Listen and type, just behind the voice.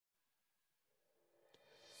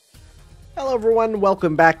Hello everyone,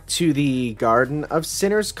 welcome back to the Garden of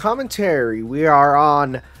Sinners commentary. We are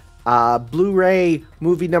on Blu-ray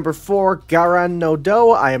movie number 4, Garan-no-dou.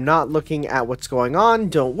 I am not looking at what's going on,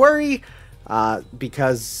 don't worry,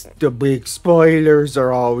 because the big spoilers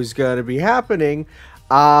are always going to be happening.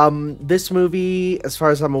 This movie, as far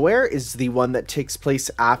as I'm aware, is the one that takes place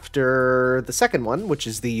after the second one, which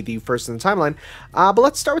is the first in the timeline. But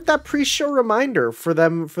let's start with that pre-show reminder for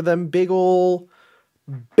them big ol'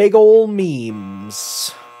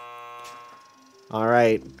 memes.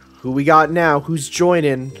 Alright, who we got now? Who's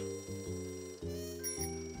joining?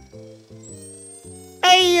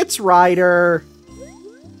 Hey, it's Ryder!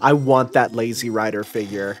 I want that Lazy Rider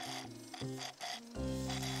figure.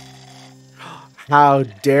 How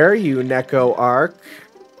dare you, Neko Arc?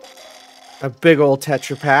 A big old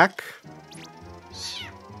Tetra Pak.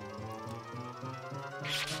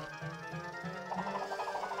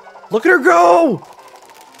 Look at her go!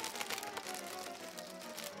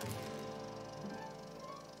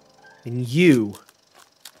 And you,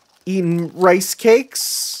 eating rice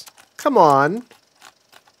cakes? Come on.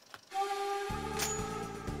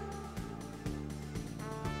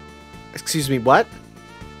 Excuse me, what?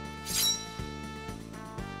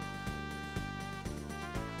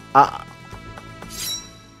 I'm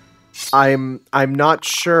not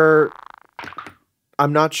sure.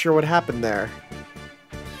 I'm not sure what happened there.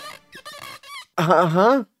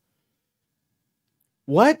 Uh-huh.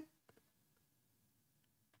 What?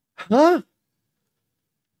 Huh?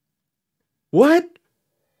 What?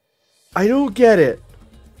 I don't get it.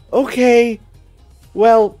 Okay.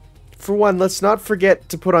 Well, for one, let's not forget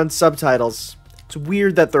to put on subtitles. It's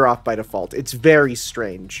weird that they're off by default. It's very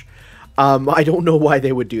strange. I don't know why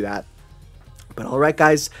they would do that. But alright,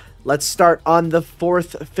 guys. Let's start on the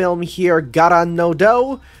fourth film here,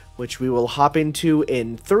 Garan-no-dou, which we will hop into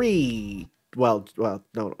in 3. Well,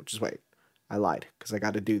 no, just wait. I lied, because I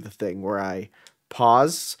got to do the thing where I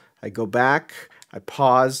pause, I go back, I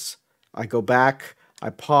pause, I go back,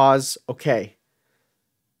 I pause. Okay.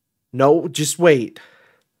 No, just wait.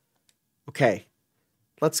 Okay.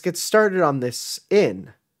 Let's get started on this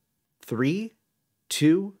in 3,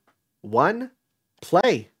 2, 1,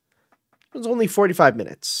 play. It was only 45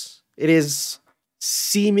 minutes. It is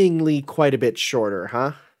seemingly quite a bit shorter,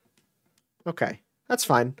 huh? Okay, that's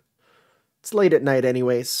fine. It's late at night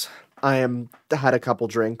anyways. I had a couple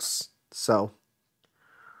drinks, so.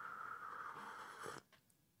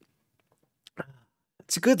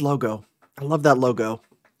 It's a good logo. I love that logo.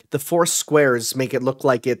 The 4 squares make it look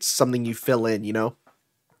like it's something you fill in, you know?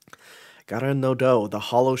 Garan-no-dou, the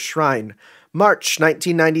Hollow Shrine. March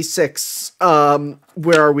 1996.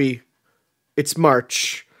 Where are we? It's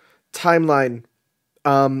March. Timeline.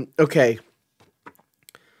 Okay.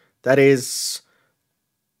 That is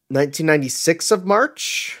 1996 of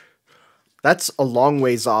March? That's a long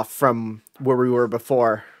ways off from where we were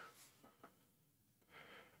before.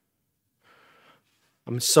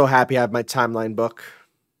 I'm so happy I have my timeline book.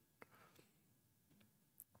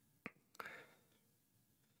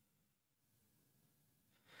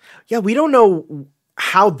 Yeah, we don't know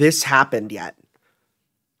how this happened yet.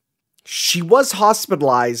 She was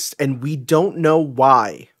hospitalized, and we don't know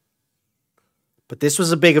why. But this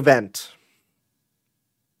was a big event.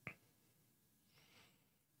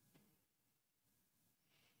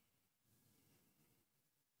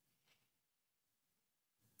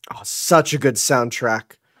 Oh, such a good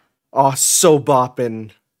soundtrack. Oh, so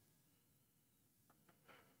boppin'.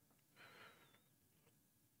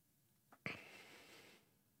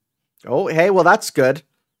 Oh, hey, well, that's good.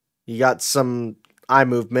 You got some eye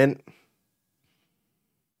movement.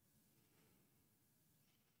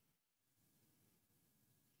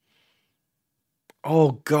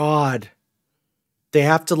 Oh, God. They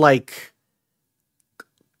have to, like,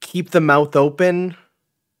 keep the mouth open.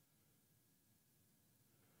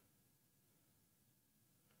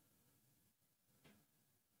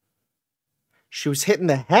 She was hit in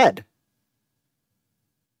the head.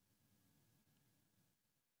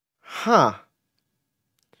 Huh.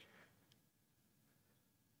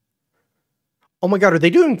 Oh my God, are they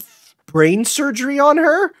doing brain surgery on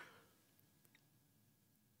her?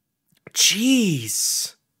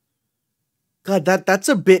 Jeez. God, that's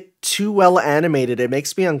a bit too well animated. It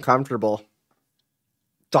makes me uncomfortable.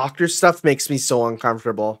 Doctor stuff makes me so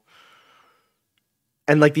uncomfortable.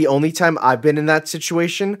 And like the only time I've been in that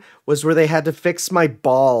situation was where they had to fix my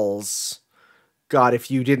balls. God, if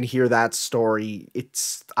you didn't hear that story,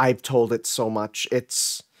 I've told it so much.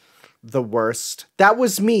 It's the worst. That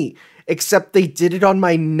was me, except they did it on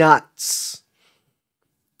my nuts.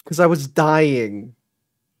 Because I was dying.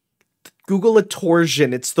 Google a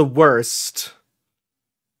torsion, it's the worst.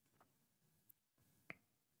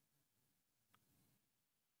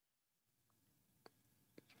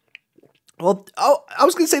 Well, oh, I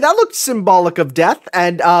was gonna say that looked symbolic of death,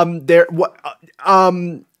 and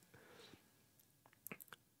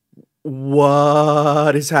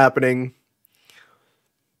what is happening?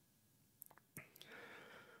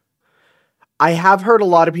 I have heard a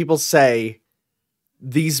lot of people say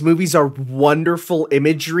these movies are wonderful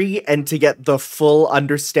imagery, and to get the full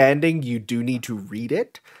understanding, you do need to read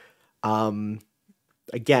it. Um,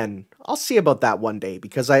 Again, I'll see about that one day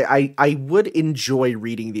because I would enjoy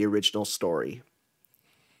reading the original story.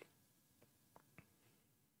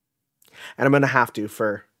 And I'm going to have to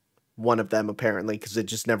for one of them, apparently, because it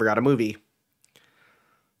just never got a movie.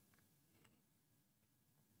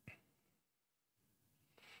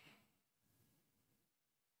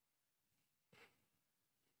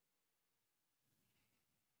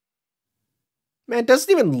 Man, it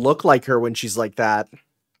doesn't even look like her when she's like that.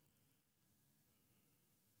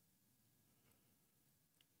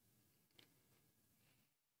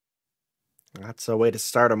 That's a way to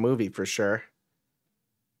start a movie for sure.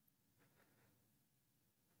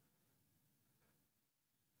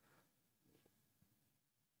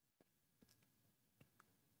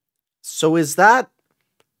 So is that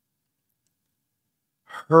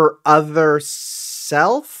her other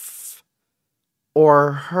self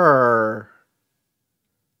or her?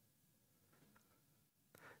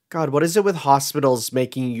 God, what is it with hospitals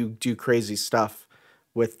making you do crazy stuff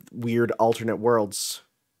with weird alternate worlds?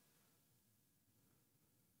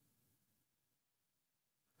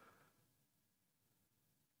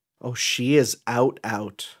 Oh, she is out.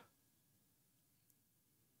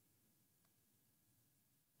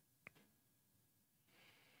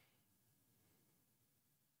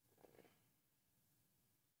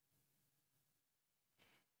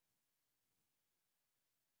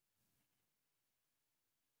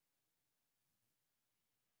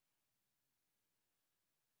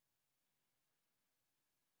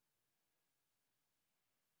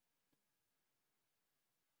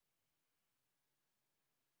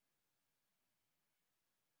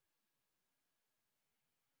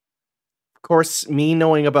 Of course, me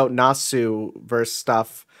knowing about Nasu verse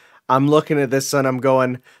stuff, I'm looking at this and I'm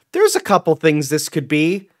going, there's a couple things this could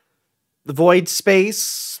be. The void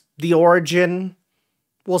space, the origin.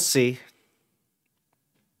 We'll see.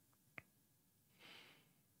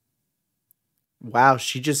 Wow,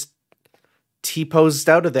 she just T-posed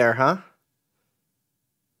out of there, huh?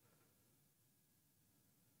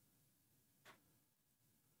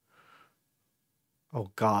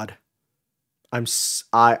 Oh God.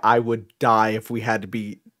 I would die if we had to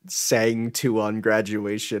be saying two on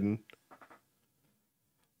graduation.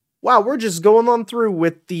 Wow, we're just going on through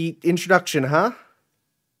with the introduction, huh?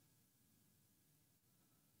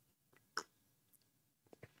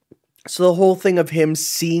 So the whole thing of him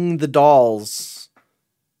seeing the dolls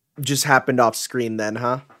just happened off screen then,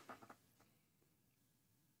 huh?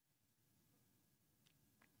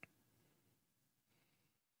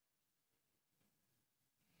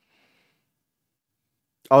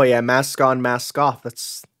 Oh yeah, mask on, mask off.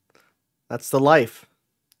 That's the life.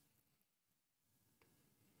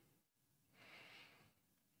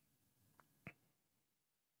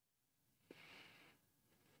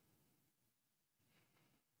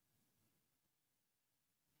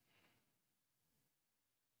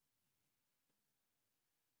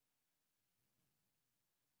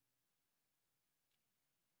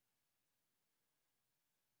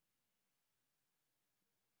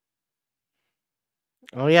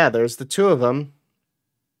 Oh yeah, there's the two of them.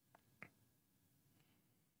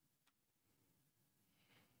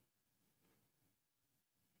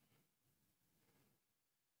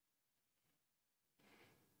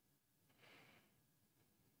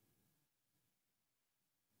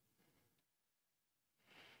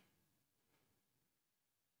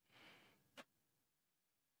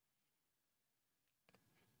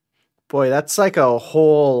 Boy, that's like a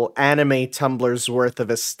whole anime Tumblr's worth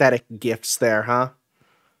of aesthetic gifts there, huh?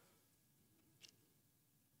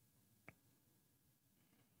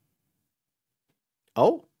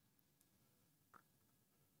 Oh,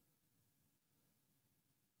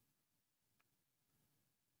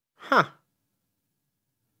 huh.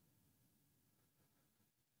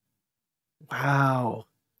 Wow.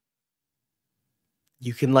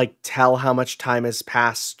 You can like tell how much time has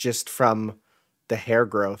passed just from the hair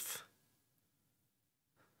growth.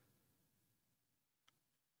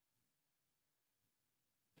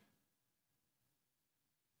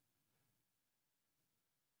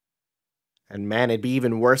 And man, it'd be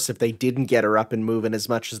even worse if they didn't get her up and moving as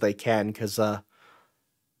much as they can, because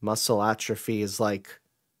muscle atrophy is like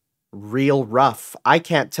real rough. I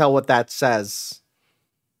can't tell what that says.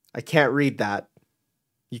 I can't read that.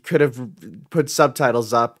 You could have put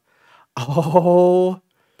subtitles up. Oh,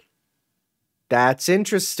 that's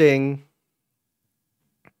interesting.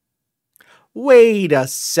 Wait a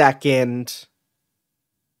second.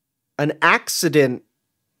 An accident,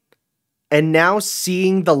 and now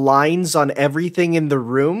seeing the lines on everything in the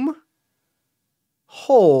room?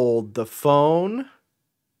 Hold the phone.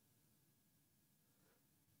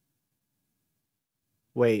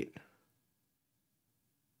 Wait.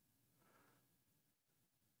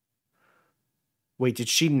 Wait, did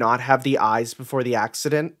she not have the eyes before the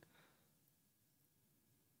accident?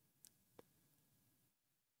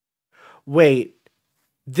 Wait,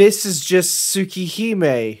 this is just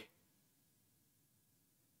Tsukihime.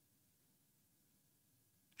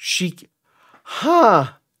 She...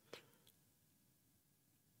 Huh.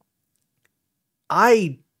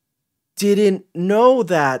 I didn't know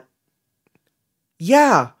that.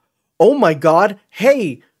 Yeah. Oh my god.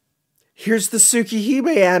 Hey, here's the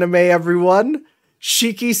Tsukihime anime, everyone.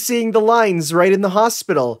 Shiki seeing the lines right in the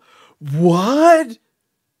hospital. What?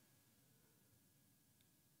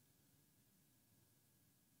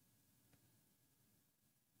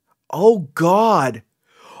 Oh god.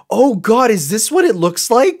 Oh god, is this what it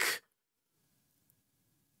looks like?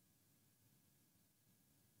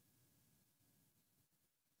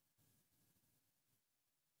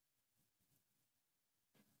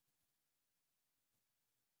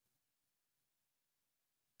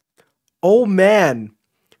 Oh man.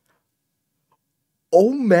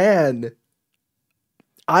 Oh man.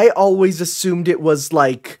 I always assumed it was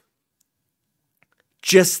like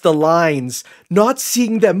just the lines, not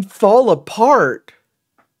seeing them fall apart.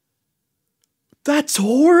 That's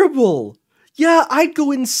horrible. Yeah, I'd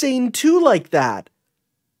go insane too like that.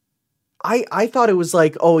 I thought it was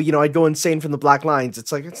like, oh, I'd go insane from the black lines.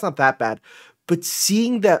 It's like, it's not that bad. But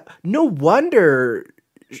seeing that, no wonder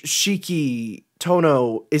Shiki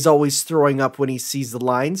Tono is always throwing up when he sees the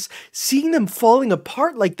lines. Seeing them falling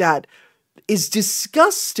apart like that is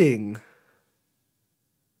disgusting.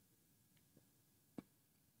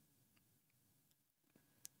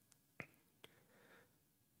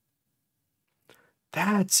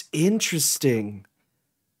 That's interesting.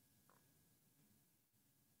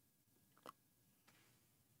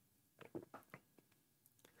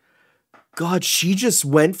 God, she just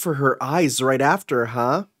went for her eyes right after,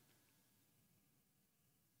 huh?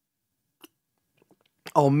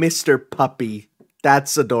 Oh, Mr. Puppy.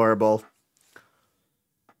 That's adorable.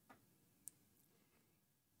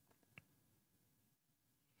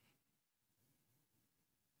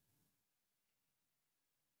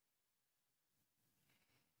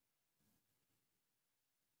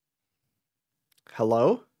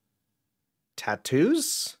 Hello?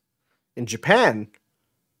 Tattoos? In Japan?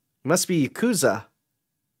 Must be Yakuza.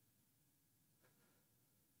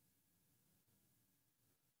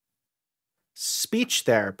 Speech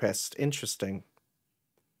therapist. Interesting.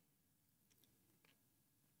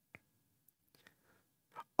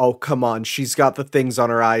 Oh, come on. She's got the things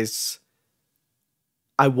on her eyes.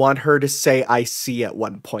 I want her to say I see at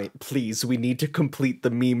one point. Please, we need to complete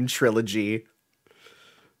the meme trilogy.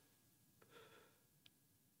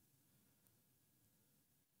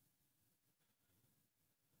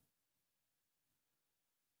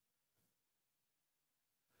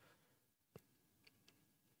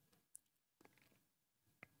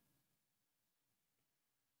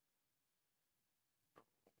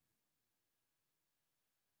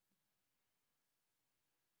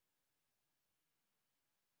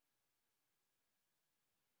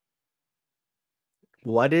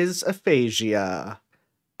 What is aphasia?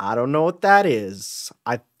 I don't know what that is.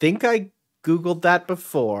 I think I Googled that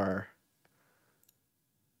before.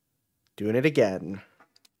 Doing it again.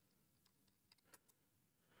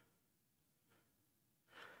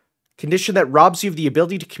 Condition that robs you of the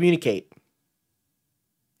ability to communicate.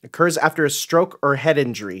 Occurs after a stroke or head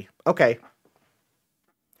injury. Okay.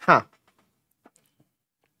 Huh.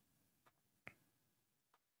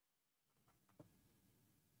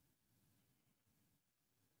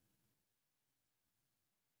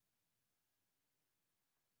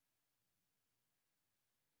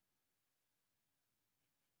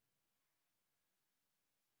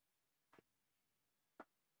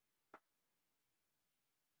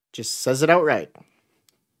 Just says it outright.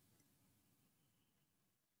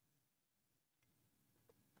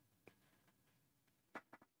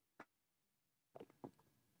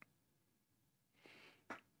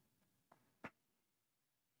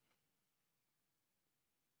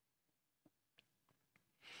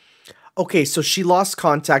 Okay, so she lost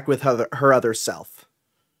contact with her other self.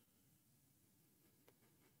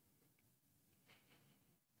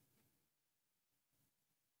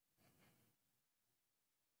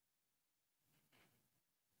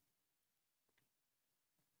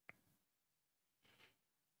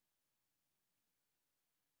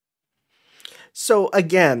 So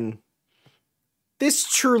again, this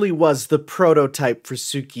truly was the prototype for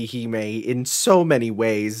Tsukihime in so many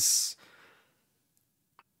ways.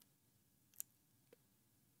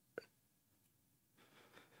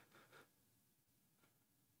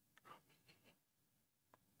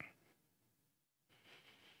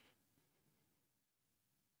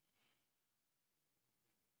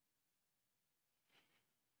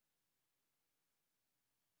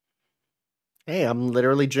 Hey, I'm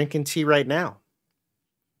literally drinking tea right now.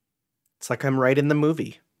 It's like I'm right in the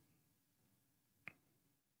movie.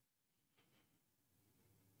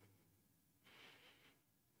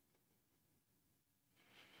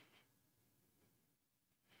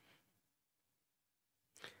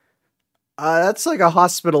 That's like a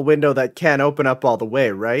hospital window that can't open up all the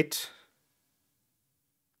way, right?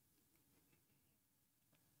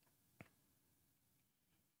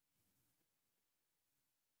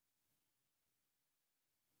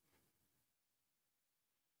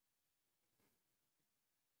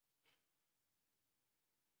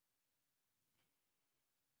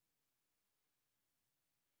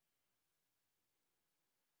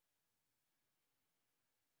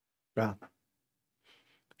 Well,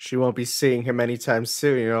 she won't be seeing him anytime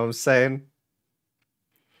soon, you know what I'm saying?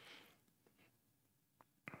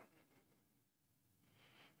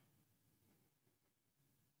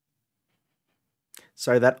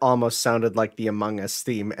 Sorry, that almost sounded like the Among Us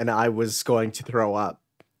theme, and I was going to throw up.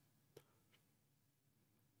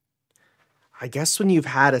 I guess when you've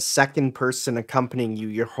had a second person accompanying you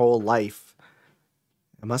your whole life,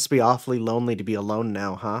 it must be awfully lonely to be alone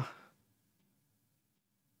now, huh?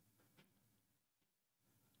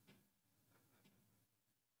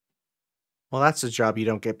 Well, that's a job you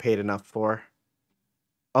don't get paid enough for.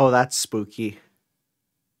 Oh, that's spooky.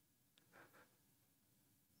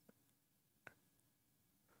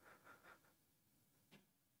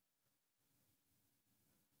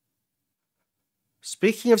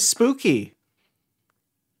 Speaking of spooky,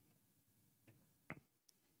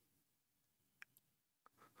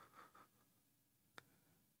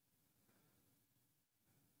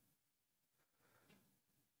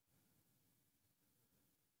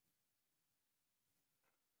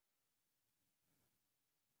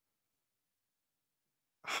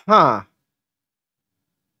 huh?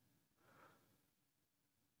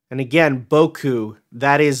 And again, boku,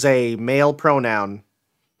 that is a male pronoun.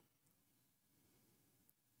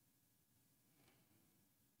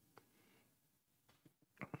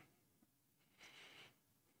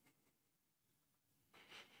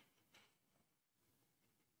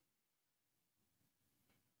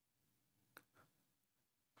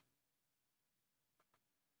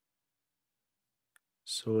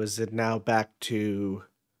 So is it now back to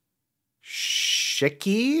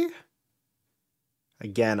Shiki?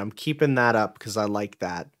 Again, I'm keeping that up because I like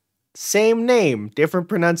that. Same name, different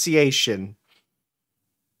pronunciation.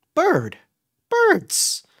 Bird.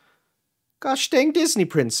 Birds. Gosh dang Disney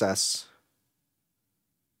princess.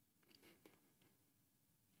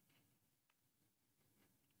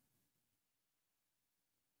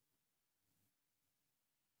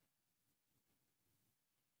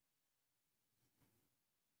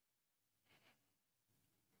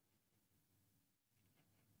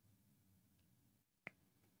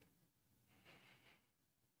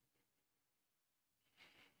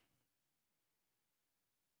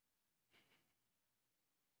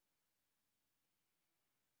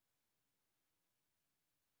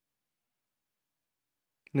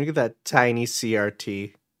 Look at that tiny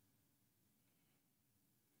CRT.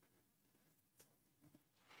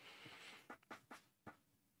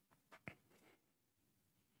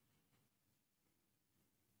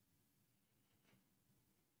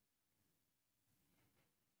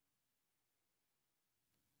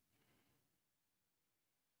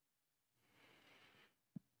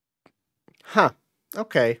 Huh.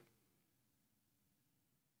 Okay.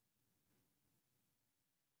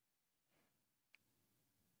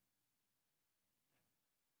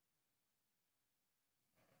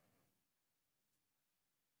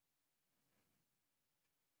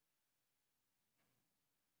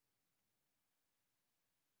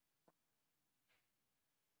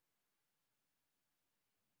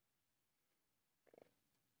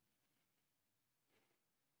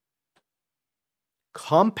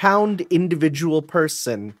 Compound individual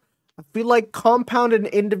person. I feel like compound and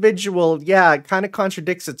individual, yeah, it kind of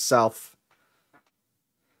contradicts itself.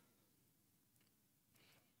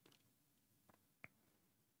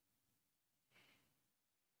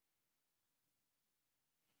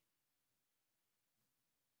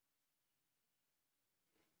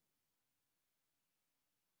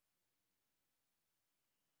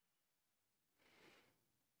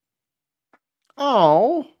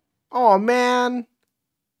 Oh. Oh, man.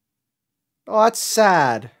 Oh, that's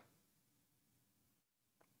sad.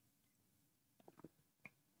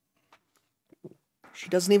 She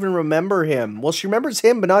doesn't even remember him. Well, she remembers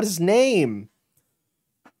him, but not his name.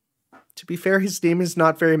 To be fair, his name is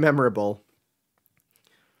not very memorable.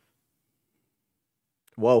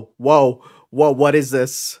 Whoa, whoa, whoa, what is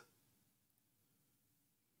this?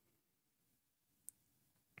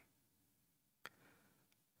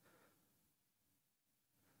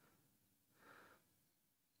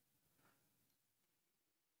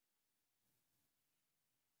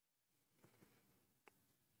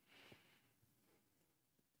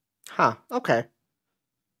 Huh, okay.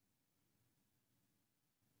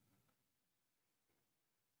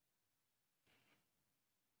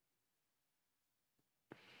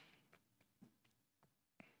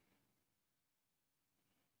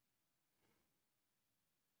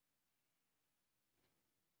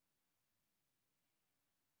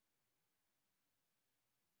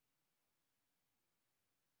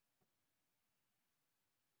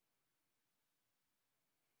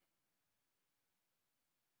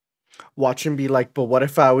 Watch him be like, but what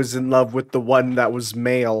if I was in love with the one that was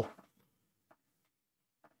male?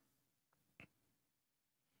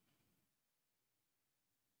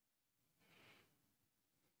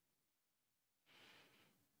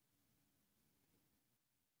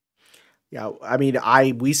 Yeah, I mean,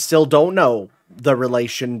 we still don't know the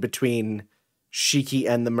relation between Shiki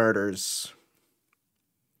and the murders.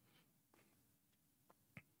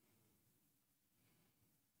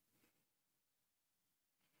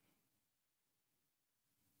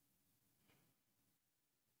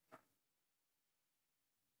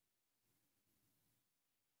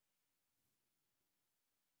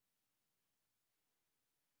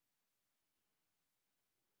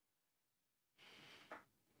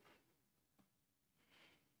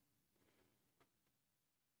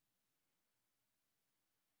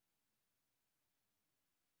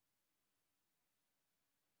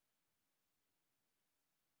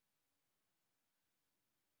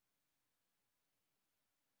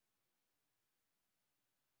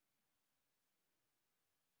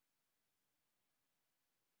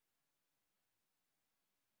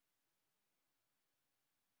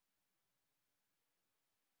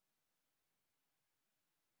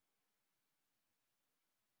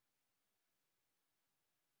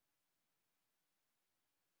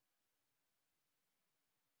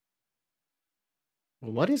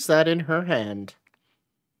 What is that in her hand?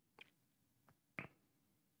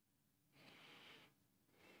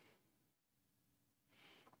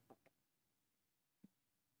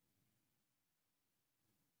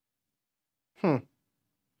 Hmm.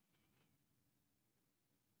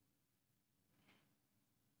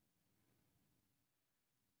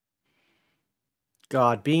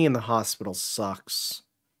 God, being in the hospital sucks.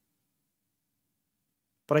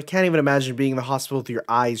 But I can't even imagine being in the hospital with your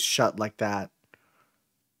eyes shut like that.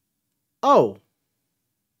 Oh,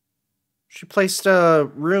 she placed a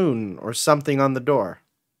rune or something on the door.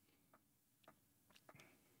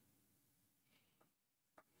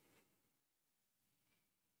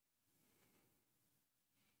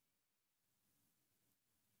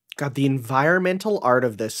 God, the environmental art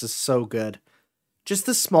of this is so good. Just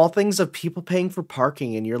the small things of people paying for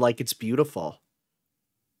parking and you're like, it's beautiful.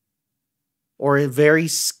 Or a very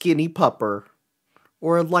skinny pupper.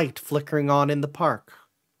 Or a light flickering on in the park.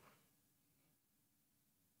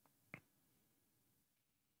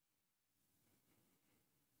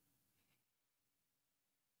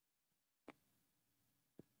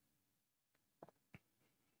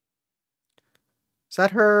 Is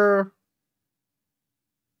that her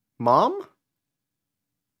mom?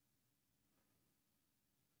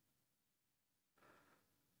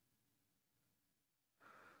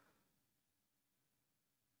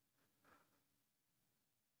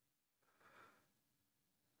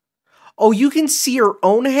 Oh, you can see her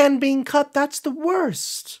own hand being cut? That's the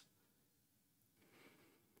worst.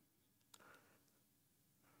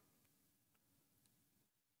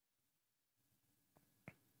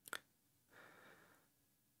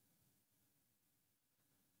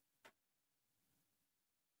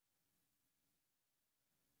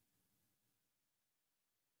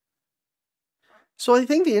 So I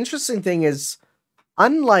think the interesting thing is,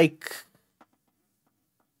 unlike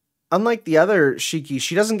the other Shiki,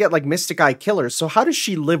 she doesn't get like Mystic Eye killers. So how does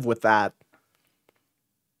she live with that?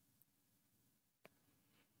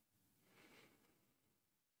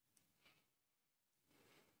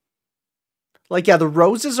 Like, yeah, the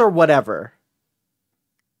roses or whatever.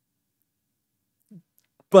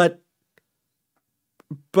 But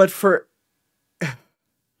for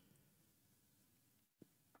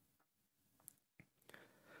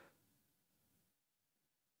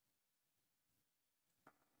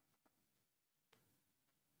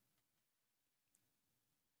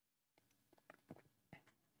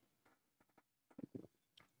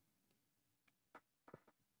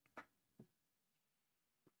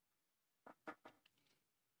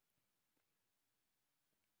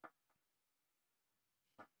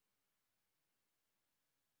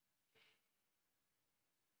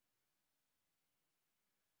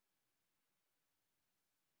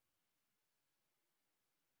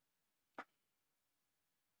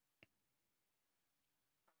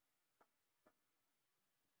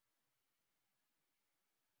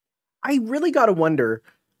I really gotta wonder,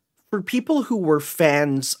 for people who were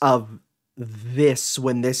fans of this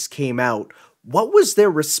when this came out, what was their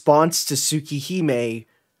response to Tsukihime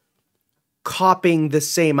copying the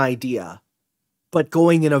same idea, but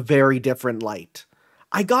going in a very different light?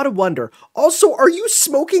 I gotta wonder. Also, are you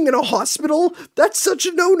smoking in a hospital? That's such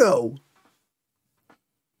a no-no.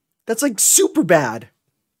 That's like super bad.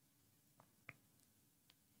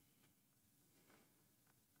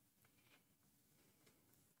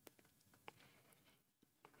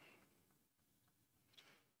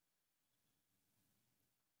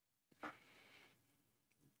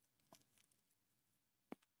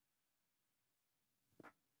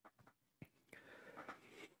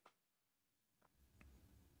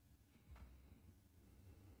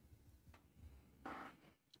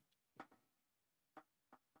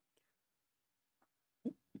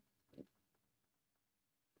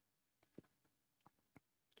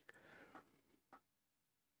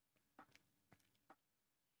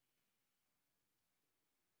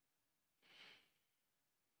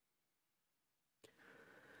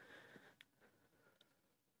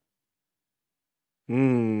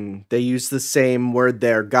 They use the same word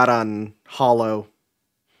there, garan, hollow.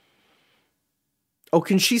 Oh,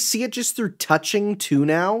 can she see it just through touching too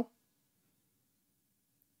now?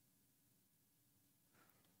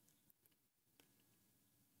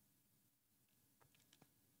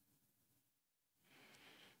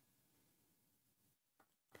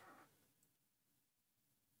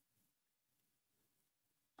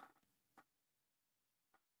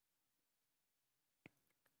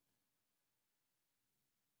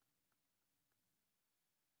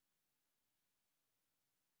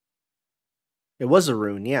 It was a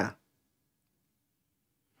rune, yeah.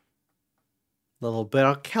 Little bit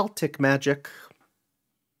of Celtic magic.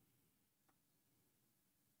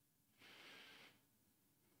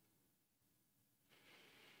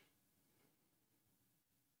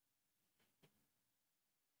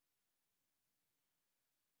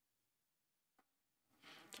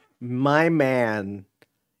 My man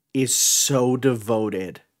is so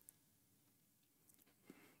devoted.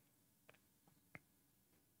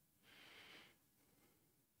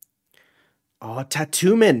 Oh,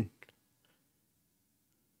 Tattooman.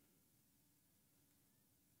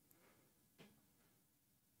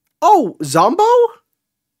 Oh, Zombo?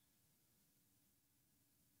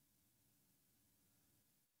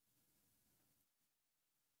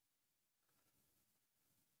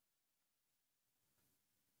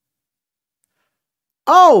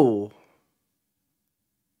 Oh!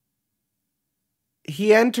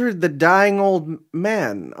 He entered the dying old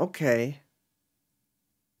man. Okay.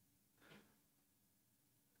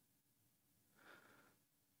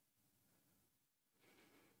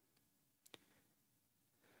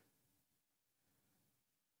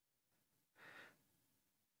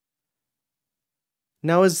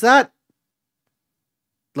 Now, is that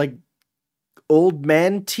like old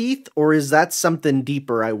man teeth, or is that something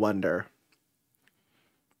deeper, I wonder?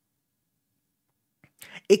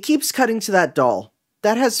 It keeps cutting to that doll.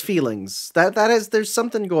 That has feelings. That has there's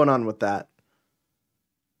something going on with that.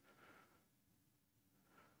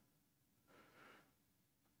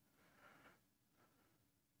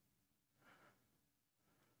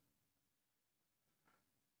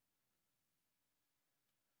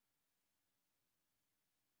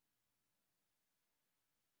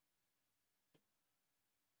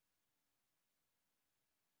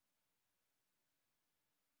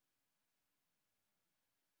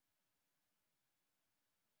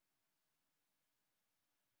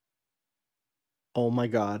 Oh my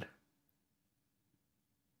god.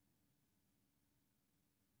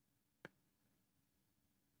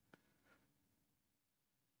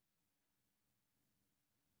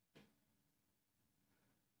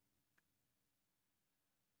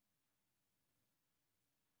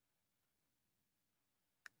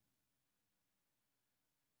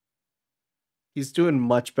 He's doing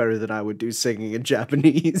much better than I would do singing in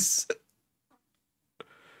Japanese.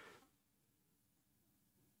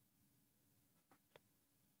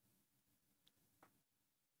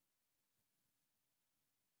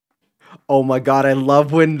 Oh my god, I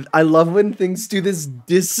love when things do this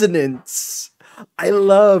dissonance. I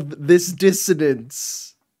love this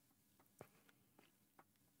dissonance.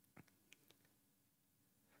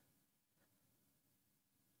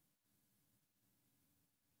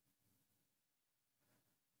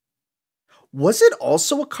 Was it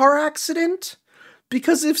also a car accident?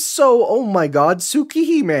 Because if so, oh my god,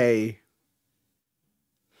 Tsukihime.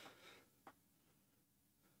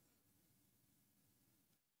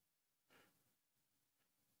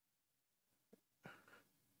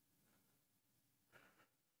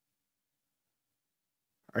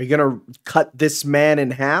 Are you gonna cut this man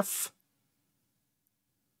in half?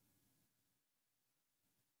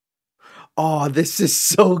 Oh, this is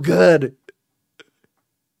so good.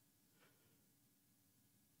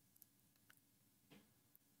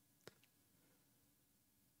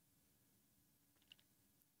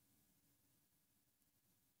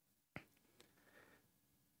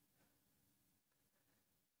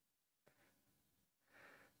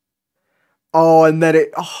 Oh, and then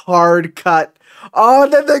it hard cut. Oh,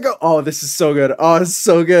 and then they go. Oh, this is so good. Oh, it's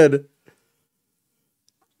so good.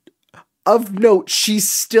 Of note, she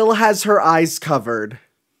still has her eyes covered.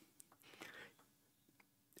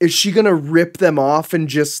 Is she gonna rip them off and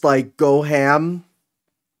just like go ham?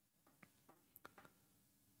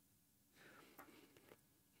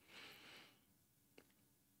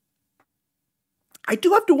 I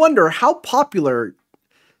do have to wonder how popular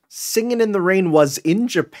Singin' in the Rain was in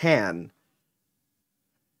Japan.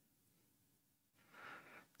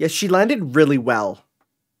 Yeah, she landed really well.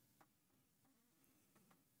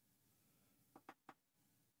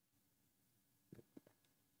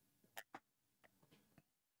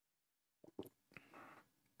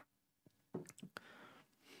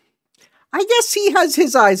 I guess he has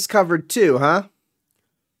his eyes covered too, huh?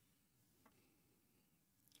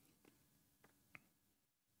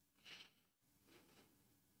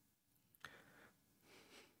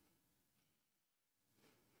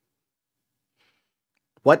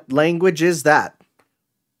 What language is that?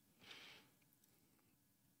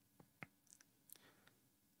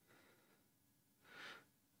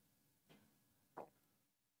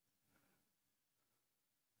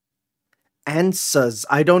 Ansas.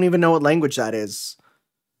 I don't even know what language that is.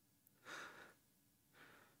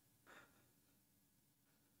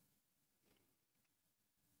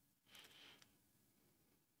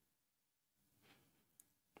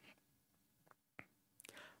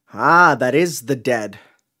 Ah, that is the dead.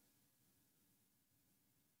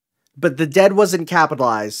 But the dead wasn't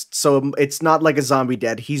capitalized, so it's not like a zombie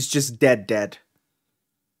dead. He's just dead.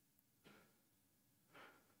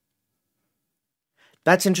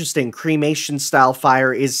 That's interesting. Cremation style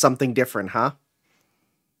fire is something different, huh?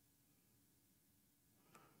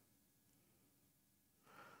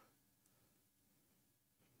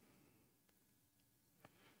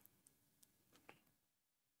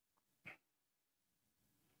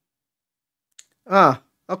 Ah,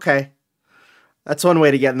 okay. That's one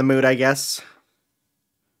way to get in the mood, I guess.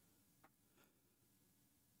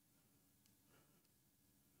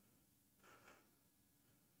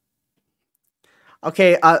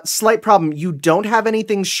 Okay, slight problem. You don't have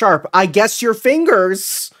anything sharp. I guess your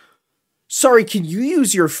fingers. Sorry, can you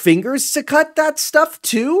use your fingers to cut that stuff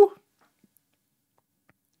too?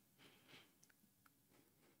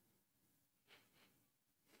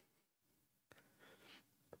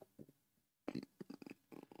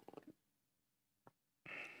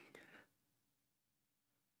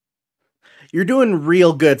 You're doing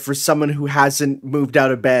real good for someone who hasn't moved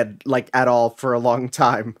out of bed, like, at all for a long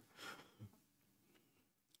time.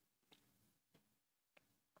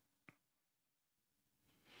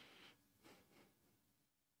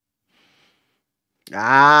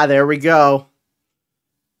 Ah, there we go.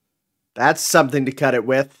 That's something to cut it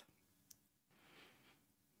with.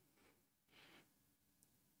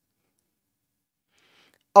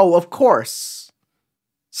 Oh, of course.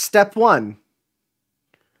 Step one.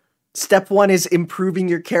 Step one is improving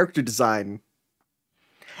your character design.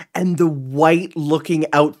 And the white looking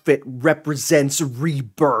outfit represents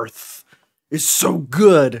rebirth. It's so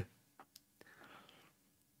good.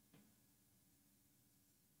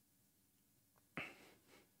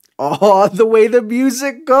 Oh, the way the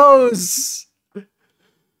music goes.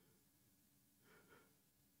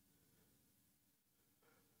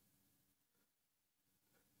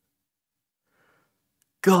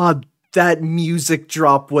 God, that music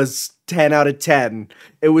drop was 10 out of 10.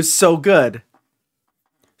 It was so good.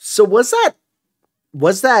 So was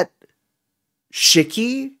that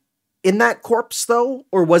Shiki in that corpse though,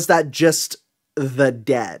 or was that just the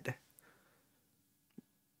dead?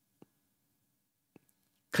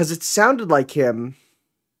 Cuz it sounded like him.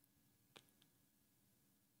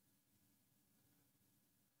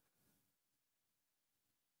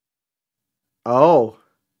 Oh.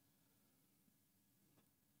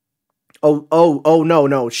 Oh,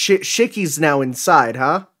 no. Shiki's now inside,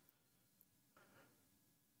 huh?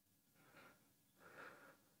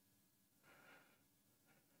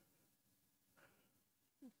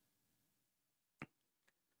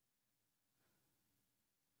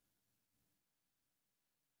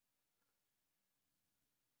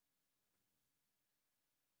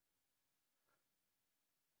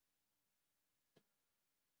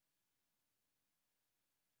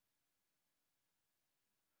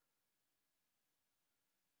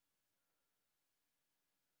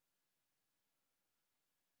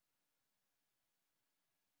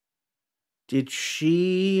 Did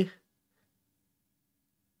she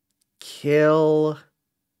kill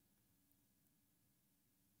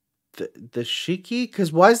the Shiki?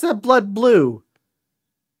 Because why is that blood blue?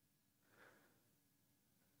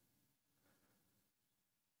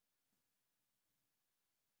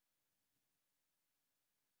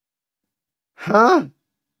 Huh?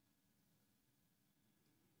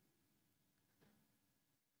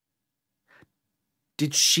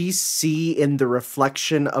 Did she see in the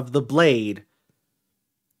reflection of the blade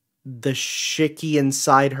the Shiki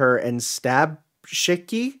inside her and stab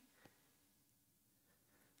Shiki?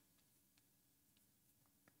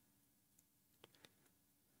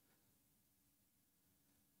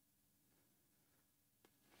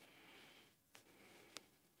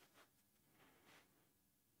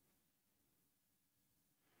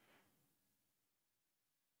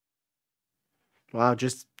 Wow,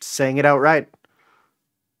 just saying it outright.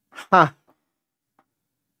 Huh.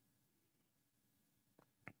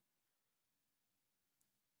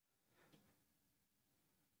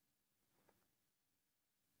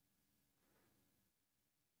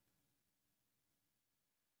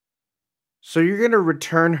 So you're gonna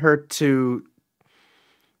return her to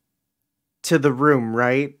the room,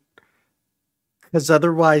 right? Because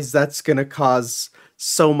otherwise that's gonna cause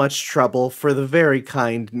so much trouble for the very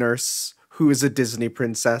kind nurse who is a Disney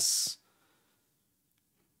princess.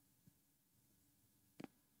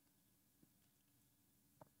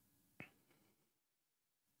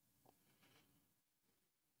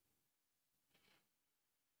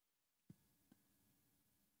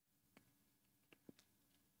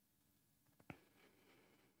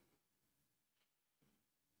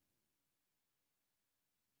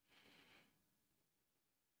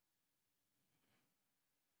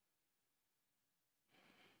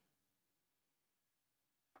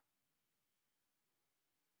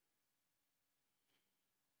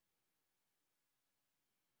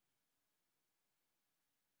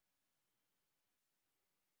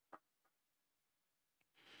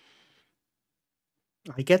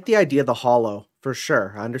 I get the idea of the hollow, for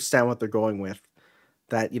sure. I understand what they're going with.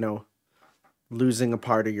 That, losing a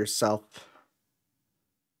part of yourself.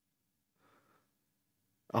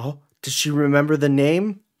 Oh, does she remember the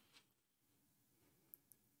name?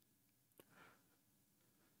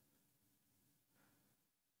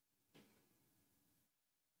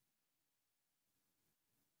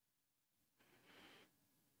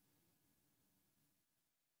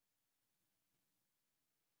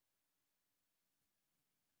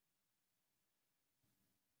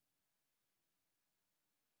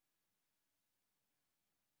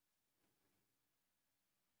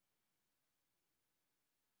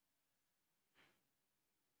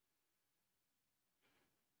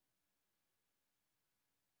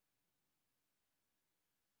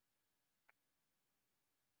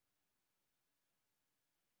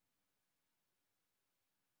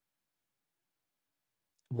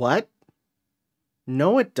 What?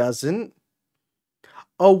 No, it doesn't.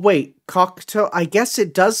 Oh, wait, Cocteau. I guess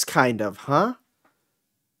it does kind of, huh?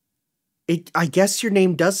 I guess your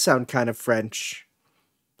name does sound kind of French.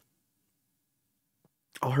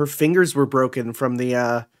 Oh, her fingers were broken from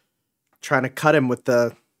the trying to cut him with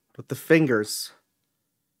the fingers.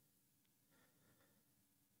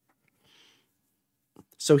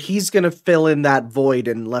 So he's gonna fill in that void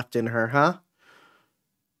and left in her, huh?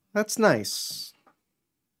 That's nice.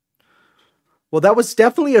 Well, that was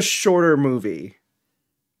definitely a shorter movie.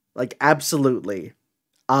 Like, absolutely.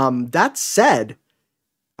 That said,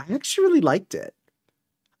 I actually really liked it.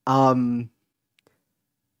 Um,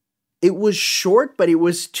 it was short, but it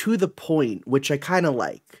was to the point, which I kind of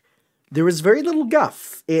like. There was very little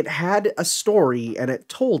guff. It had a story and it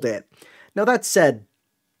told it. Now, that said,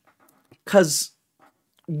 because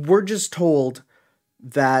we're just told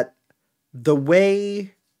that the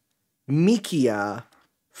way Mikia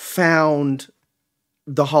found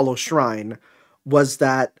the Hollow Shrine was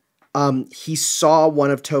that he saw one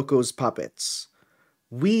of Toko's puppets.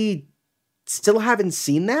 We still haven't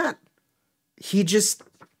seen that. He just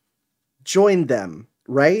joined them,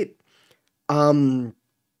 right? Um,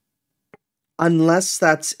 unless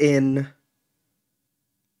that's in.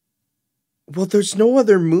 Well, there's no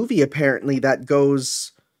other movie apparently that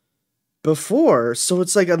goes before, so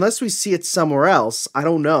it's like unless we see it somewhere else, I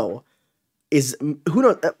don't know. Is who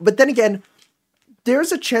knows? But then again,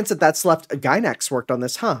 there's a chance that that's left. Gainax worked on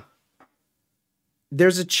this, huh?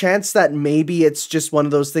 There's a chance that maybe it's just one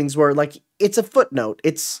of those things where like it's a footnote.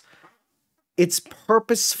 It's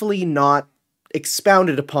purposefully not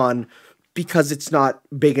expounded upon because it's not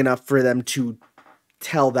big enough for them to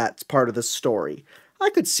tell that part of the story. I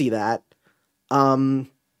could see that. Um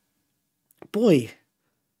boy,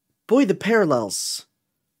 Boy, the parallels.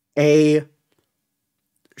 A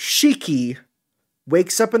Shiki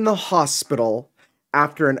wakes up in the hospital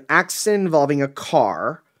after an accident involving a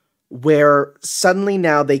car where suddenly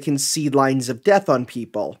now they can see lines of death on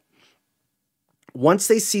people. Once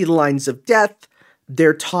they see the lines of death,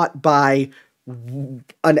 they're taught by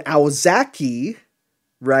an Aozaki,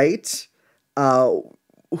 right?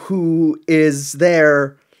 Who is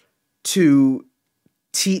there to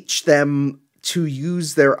teach them to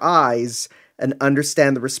use their eyes and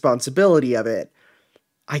understand the responsibility of it.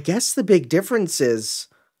 I guess the big difference is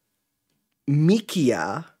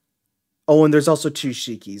Mikia. Oh, and there's also two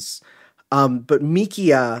Shikis. But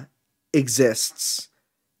Mikia exists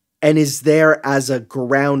and is there as a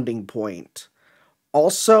grounding point.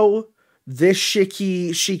 Also, this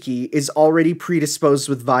Shiki is already predisposed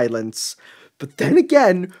with violence. But then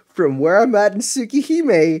again, from where I'm at in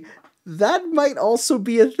Tsukihime, that might also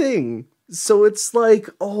be a thing. So it's like,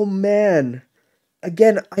 oh man.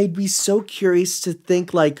 Again, I'd be so curious to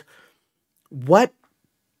think, like, what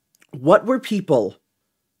were people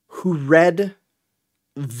who read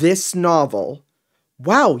this novel?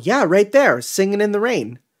 Wow, yeah, right there, Singing in the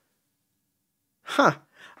Rain. Huh.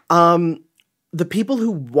 The people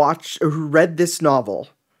who watched or who read this novel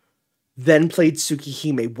then played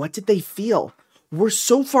Tsukihime, what did they feel? We're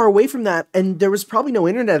so far away from that, and there was probably no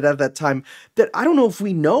internet at that time, that I don't know if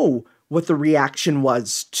we know what the reaction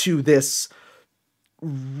was to this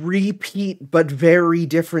repeat but very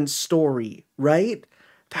different story, right?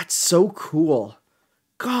 That's so cool.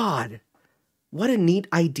 God, what a neat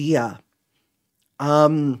idea.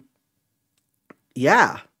 Yeah.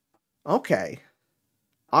 Okay.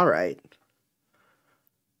 All right.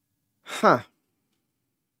 Huh.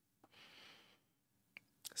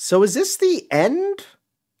 So is this the end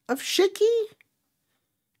of Shiki?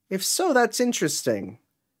 If so, that's interesting.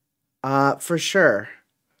 For sure.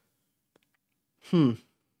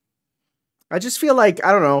 I just feel like,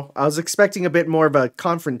 I don't know, I was expecting a bit more of a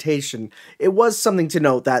confrontation. It was something to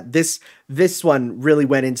note that this one really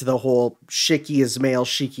went into the whole Shiki is male,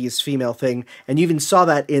 Shiki is female thing, and you even saw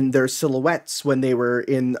that in their silhouettes when they were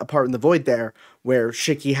in Apart in the Void there, where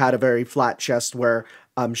Shiki had a very flat chest, where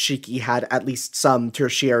Shiki had at least some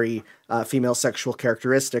tertiary female sexual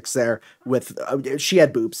characteristics there with, she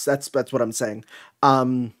had boobs, that's what I'm saying.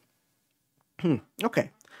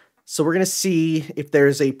 Okay. So we're going to see if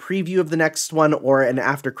there's a preview of the next one or an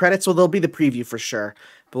after credits. Well, there'll be the preview for sure,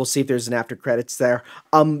 but we'll see if there's an after credits there.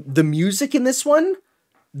 The music in this one,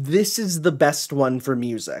 this is the best one for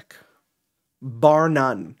music. Bar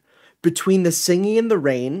none. Between the singing in the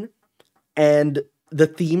rain and the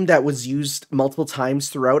theme that was used multiple times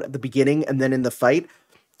throughout at the beginning and then in the fight,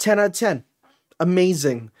 10 out of 10.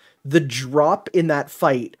 Amazing. The drop in that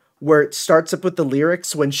fight where it starts up with the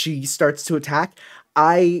lyrics when she starts to attack,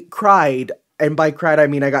 I cried, and by cried I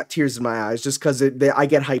mean I got tears in my eyes, just because I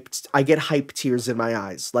get hyped. I get hype tears in my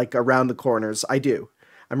eyes, like around the corners. I do.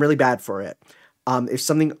 I'm really bad for it. If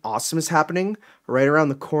something awesome is happening, right around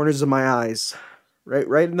the corners of my eyes,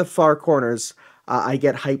 right in the far corners, I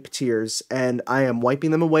get hype tears, and I am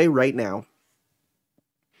wiping them away right now.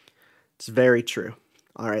 It's very true.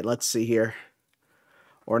 All right, let's see here.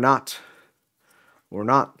 Or not. Or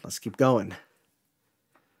not. Let's keep going.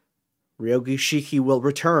 Ryogi Shiki will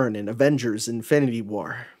return in Avengers Infinity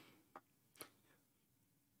War.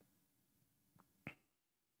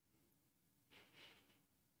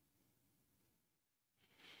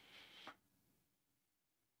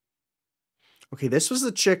 Okay, this was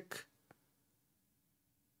the chick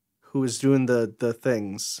who was doing the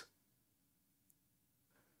things.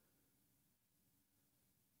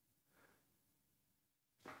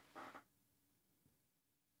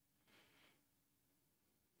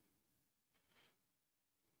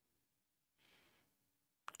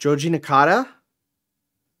 Joji Nakata?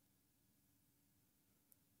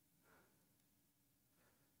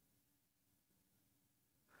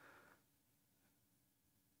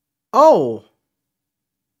 Oh!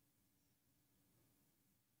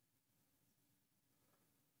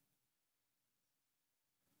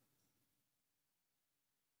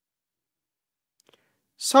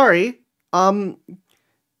 Sorry.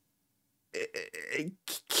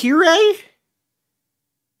 Kirei?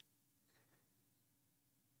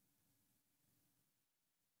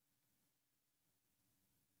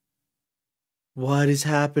 What is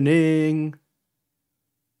happening?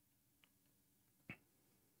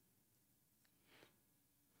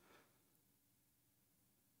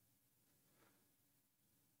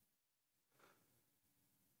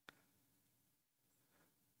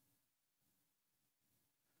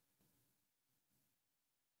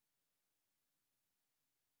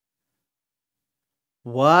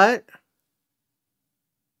 What?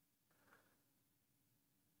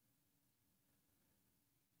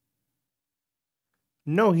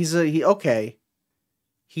 No, okay.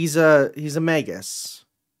 He's a magus.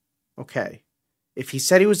 Okay. If he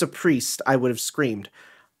said he was a priest, I would have screamed.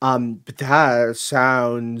 But that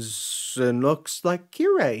sounds and looks like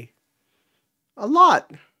Kirei. A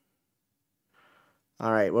lot.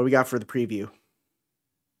 All right, what do we got for the preview?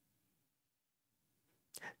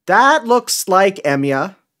 That looks like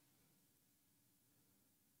Emiya.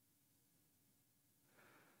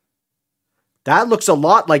 That looks a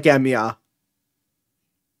lot like Emiya.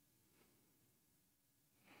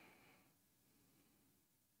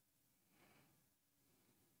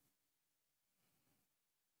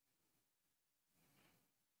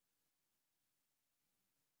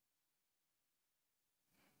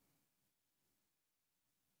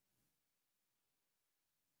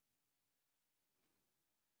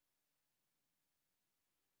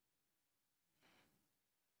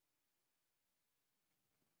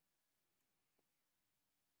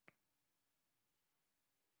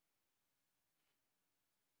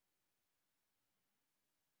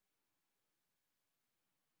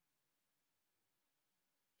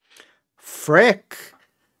 Frick.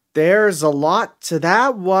 There's a lot to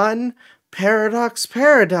that one. Paradox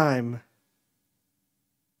Paradigm.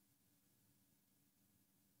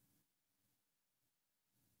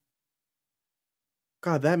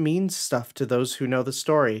 God, that means stuff to those who know the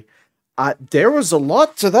story. There was a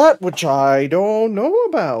lot to that which I don't know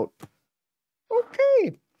about.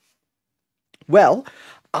 Okay. Well,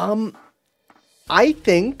 I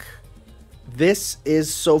think this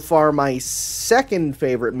is so far my second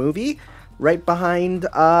favorite movie, right behind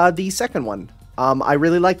the second one. I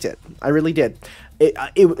really liked it. I really did.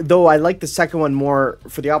 Though I liked the second one more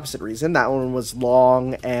for the opposite reason. That one was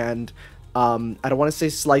long and I don't want to say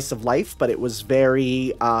slice of life, but it was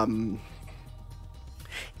very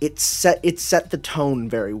it set the tone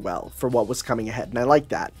very well for what was coming ahead, and I like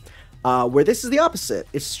that. Where this is the opposite.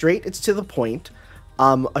 It's straight, it's to the point.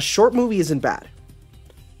 A short movie isn't bad.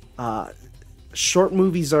 Short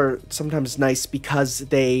movies are sometimes nice because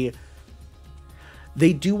they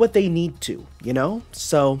do what they need to, you know?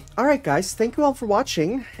 So, alright guys, thank you all for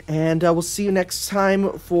watching, and we'll see you next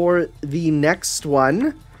time for the next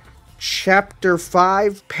one. Chapter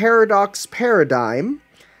 5, Paradox Paradigm,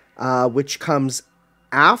 which comes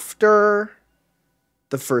after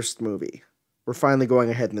the first movie. We're finally going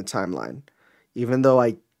ahead in the timeline, even though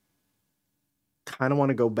I kind of want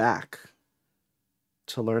to go back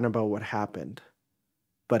to learn about what happened.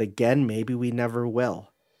 But again, maybe we never will.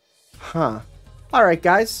 Huh. Alright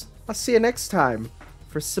guys, I'll see you next time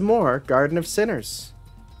for some more Garden of Sinners.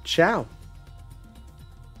 Ciao.